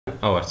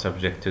Our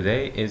subject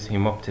today is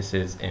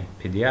hemoptysis in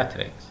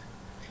pediatrics.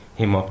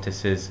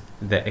 Hemoptysis,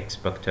 the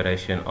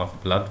expectoration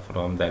of blood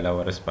from the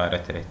lower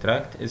respiratory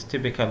tract, is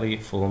typically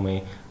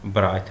foamy,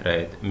 bright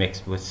red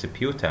mixed with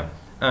sputum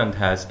and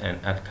has an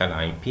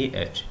alkaline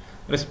pH.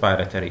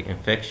 Respiratory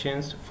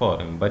infections,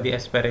 foreign body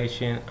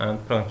aspiration,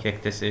 and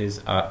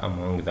bronchiectasis are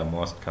among the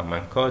most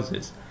common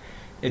causes.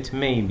 It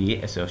may be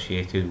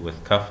associated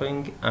with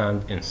coughing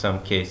and, in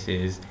some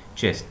cases,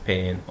 chest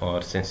pain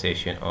or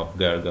sensation of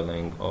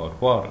gurgling or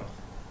warmth.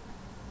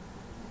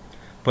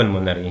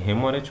 Pulmonary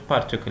hemorrhage,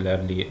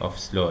 particularly of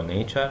slow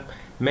nature,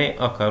 may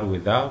occur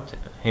without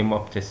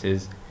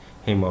hemoptysis.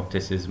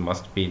 Hemoptysis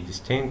must be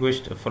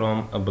distinguished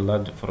from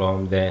blood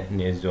from the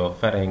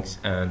nasopharynx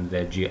and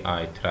the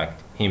GI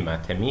tract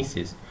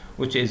hematemesis,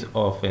 which is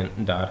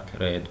often dark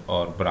red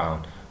or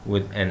brown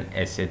with an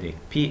acidic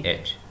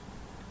pH.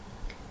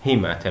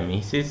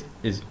 Hematemesis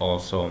is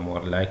also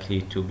more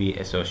likely to be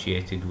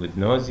associated with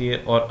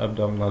nausea or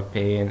abdominal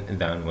pain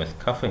than with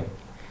coughing.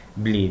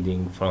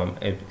 Bleeding from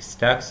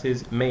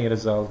epistaxis may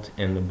result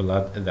in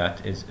blood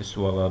that is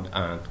swallowed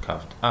and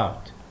coughed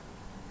out.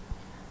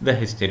 The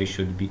history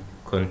should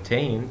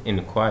contain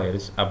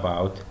inquiries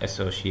about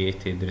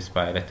associated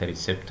respiratory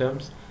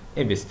symptoms,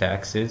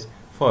 epistaxis,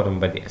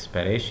 foreign body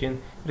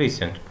aspiration,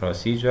 recent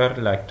procedure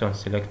like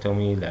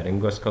tonsillectomy,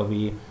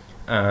 laryngoscopy,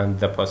 and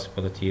the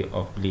possibility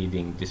of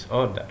bleeding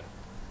disorder.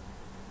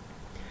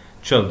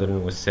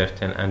 Children with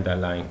certain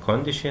underlying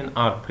condition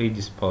are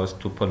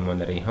predisposed to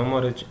pulmonary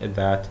hemorrhage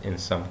that in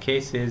some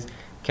cases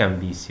can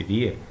be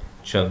severe.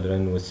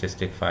 Children with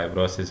cystic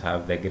fibrosis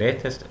have the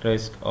greatest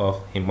risk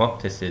of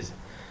hemoptysis.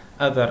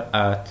 Other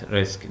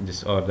at-risk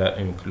disorders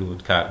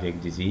include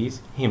cardiac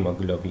disease,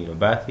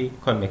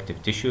 hemoglobinopathy,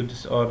 connective tissue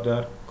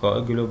disorder,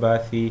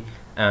 coagulopathy,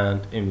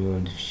 and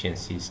immune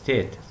deficiency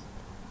status.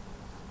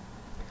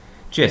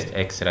 Chest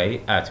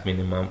X-ray at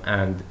minimum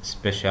and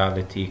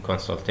specialty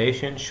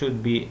consultation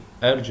should be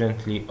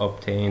urgently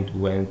obtained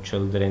when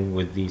children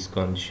with these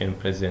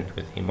conditions present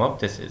with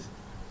hemoptysis.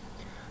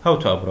 How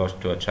to approach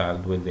to a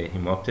child with a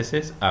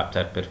hemoptysis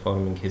after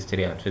performing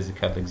history and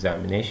physical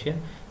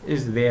examination?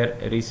 Is there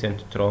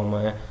recent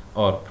trauma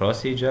or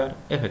procedure?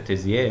 If it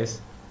is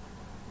yes,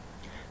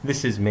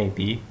 this is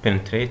maybe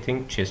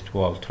penetrating chest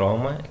wall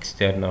trauma,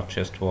 external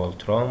chest wall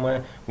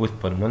trauma with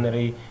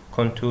pulmonary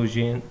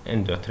contusion,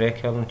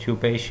 endotracheal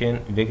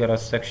intubation,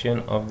 vigorous section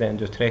of the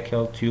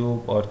endotracheal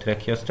tube or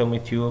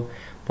tracheostomy tube,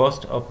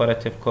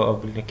 post-operative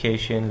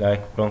complication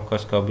like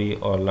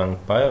bronchoscopy or lung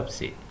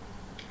biopsy.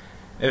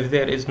 If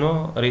there is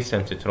no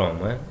recent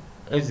trauma,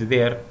 is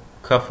there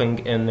coughing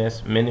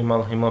illness,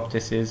 minimal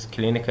hemoptysis,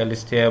 clinically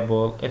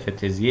stable? If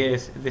it is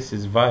yes, this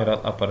is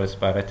viral upper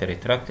respiratory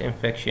tract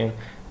infection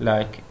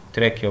like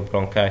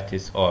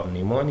tracheobronchitis or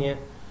pneumonia.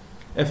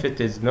 If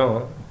it is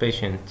no,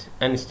 patient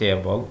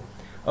unstable,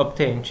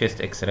 obtain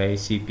chest X-ray,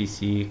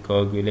 CPC,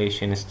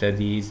 coagulation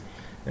studies,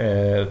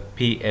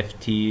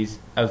 PFTs,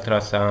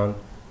 ultrasound.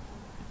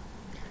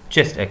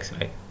 Chest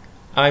X-ray.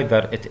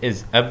 Either it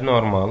is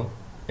abnormal,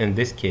 in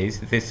this case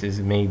this is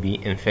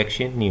maybe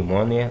infection,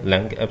 pneumonia,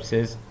 lung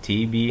abscess,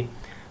 TB,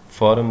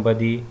 foreign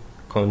body,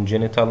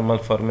 congenital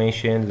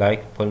malformation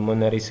like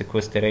pulmonary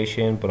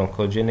sequestration,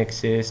 bronchogenic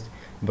cyst,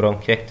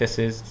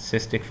 bronchiectasis,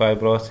 cystic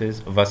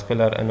fibrosis,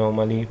 vascular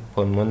anomaly,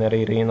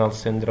 pulmonary renal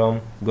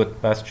syndrome,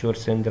 Gut-Pasteur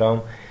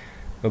syndrome,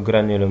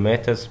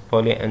 granulomatous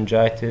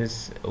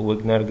polyangiitis,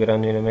 Wigner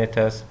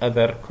granulomatous,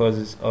 other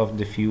causes of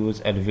diffuse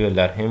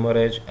alveolar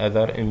hemorrhage,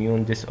 other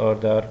immune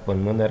disorder,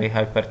 pulmonary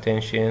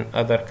hypertension,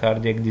 other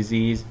cardiac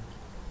disease,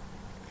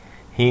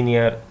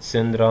 Henier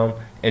syndrome,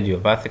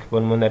 idiopathic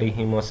pulmonary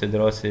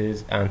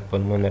hemosiderosis, and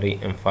pulmonary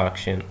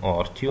infarction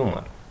or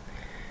tumor.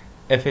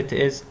 If it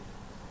is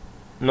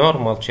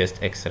normal chest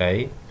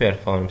X-ray,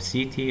 perform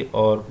CT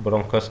or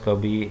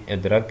bronchoscopy, a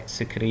drug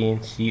screen,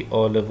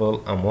 CO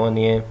level,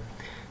 ammonia.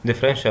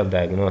 Differential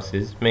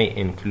diagnosis may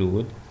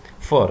include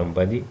foreign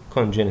body,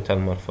 congenital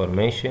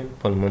malformation,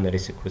 pulmonary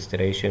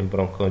sequestration,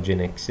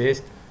 bronchogenic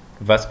cyst,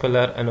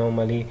 vascular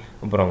anomaly,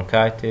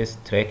 bronchitis,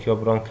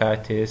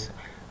 tracheobronchitis,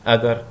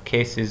 other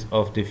cases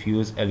of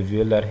diffuse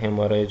alveolar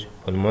hemorrhage,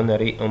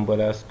 pulmonary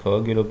embolus,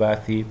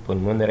 coagulopathy,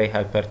 pulmonary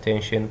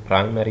hypertension,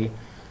 primary,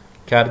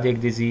 cardiac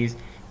disease,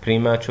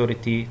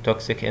 prematurity,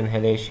 toxic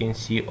inhalation,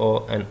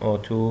 CO and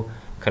O2,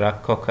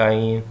 crack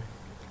cocaine,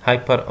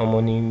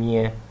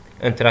 hyperammonemia,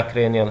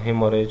 intracranial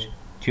hemorrhage,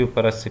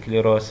 tuberous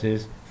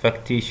sclerosis,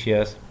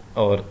 factitious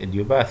or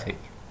idiopathic.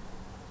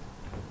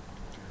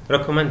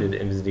 Recommended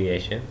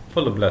investigation: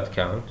 full blood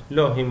count,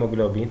 low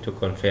hemoglobin to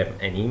confirm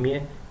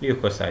anemia,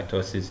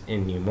 leukocytosis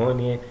in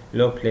pneumonia,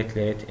 low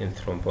platelet in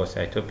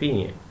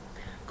thrombocytopenia.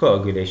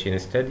 Coagulation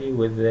study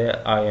with the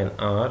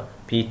INR,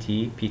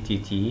 PT,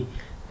 PTT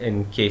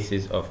in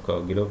cases of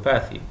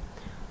coagulopathy.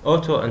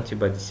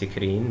 Autoantibody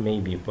screen may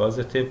be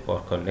positive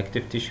for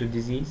connective tissue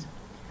disease.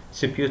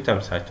 Sputum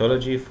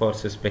cytology for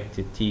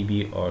suspected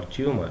TB or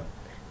tumor.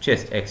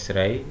 Chest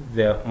X-ray,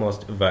 the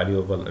most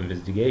valuable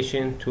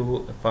investigation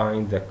to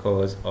find the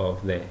cause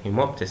of the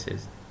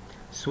hemoptysis.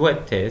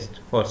 Sweat test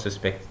for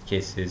suspected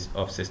cases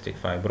of cystic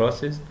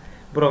fibrosis.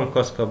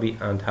 bronchoscopy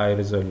and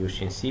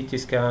high-resolution CT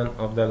scan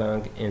of the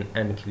lung in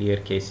unclear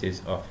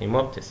cases of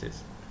hemoptysis.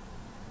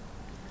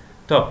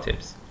 Top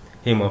tips.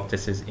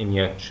 Hemoptysis in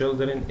young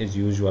children is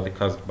usually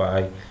caused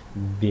by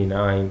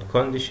benign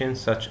conditions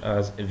such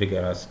as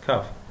vigorous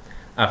cough.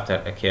 After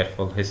a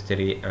careful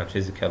history and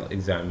physical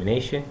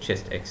examination,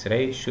 chest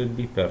X-ray should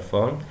be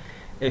performed.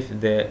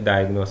 If the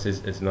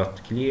diagnosis is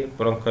not clear,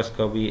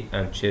 bronchoscopy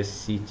and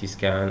chest CT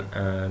scan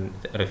and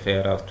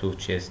referral to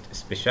chest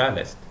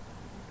specialist.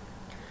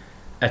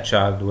 A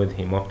child with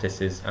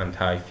hemoptysis and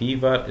high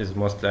fever is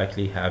most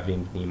likely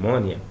having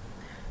pneumonia.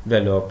 The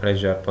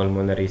low-pressure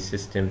pulmonary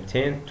system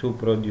tend to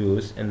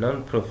produce a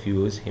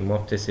non-profuse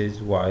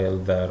hemoptysis, while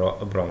the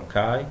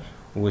bronchi,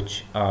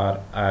 which are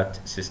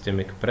at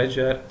systemic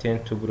pressure,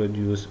 tend to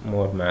produce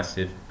more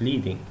massive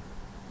bleeding.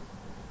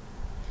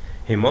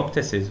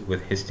 Hemoptysis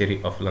with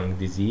history of lung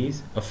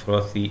disease, a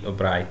frothy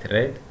bright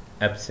red,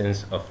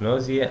 absence of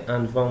nausea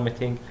and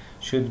vomiting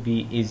should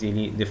be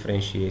easily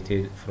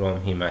differentiated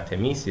from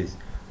hematemesis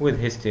with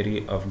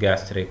history of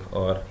gastric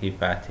or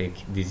hepatic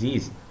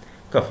disease.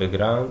 Coffee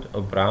ground,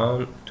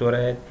 brown to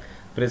red,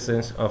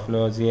 presence of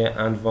nausea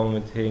and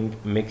vomiting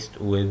mixed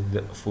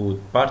with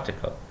food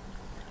particle.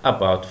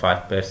 About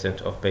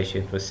 5% of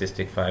patients with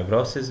cystic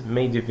fibrosis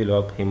may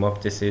develop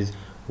hemoptysis,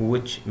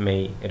 which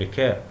may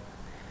recur.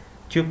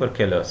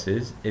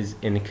 Tuberculosis is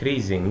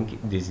increasing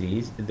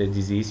disease. The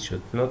disease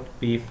should not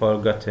be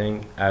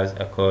forgotten as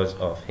a cause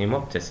of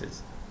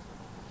hemoptysis.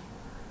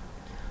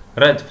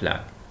 Red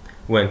flag.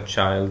 When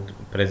child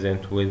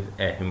present with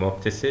a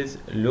hemoptysis,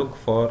 look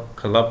for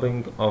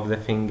clubbing of the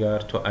finger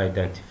to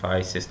identify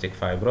cystic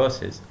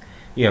fibrosis.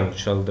 Young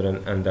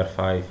children under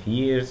 5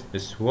 years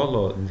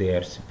swallow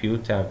their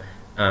sputum,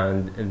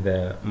 and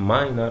the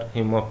minor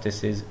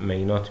hemoptysis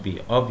may not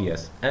be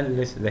obvious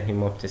unless the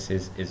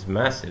hemoptysis is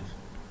massive.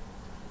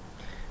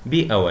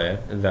 Be aware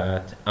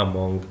that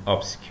among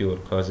obscure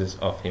causes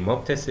of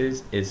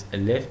hemoptysis is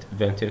left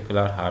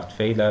ventricular heart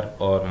failure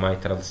or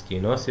mitral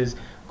stenosis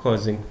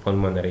causing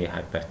pulmonary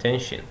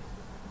hypertension.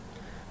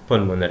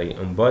 Pulmonary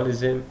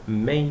embolism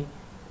may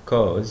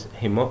cause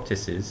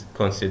hemoptysis.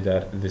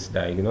 Consider this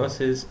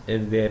diagnosis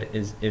if there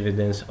is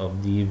evidence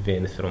of deep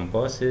vein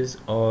thrombosis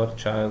or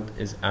child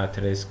is at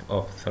risk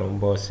of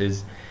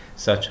thrombosis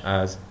such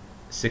as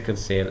sickle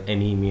cell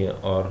anemia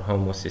or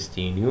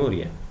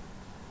homocystinuria.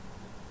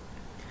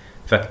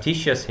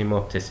 Factitious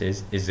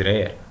hemoptysis is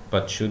rare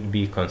but should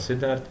be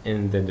considered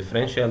in the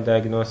differential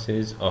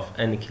diagnosis of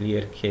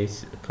unclear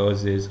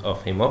causes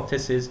of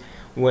hemoptysis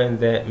when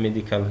the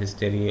medical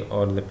history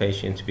or the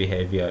patient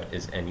behavior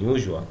is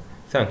unusual.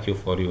 Thank you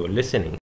for your listening.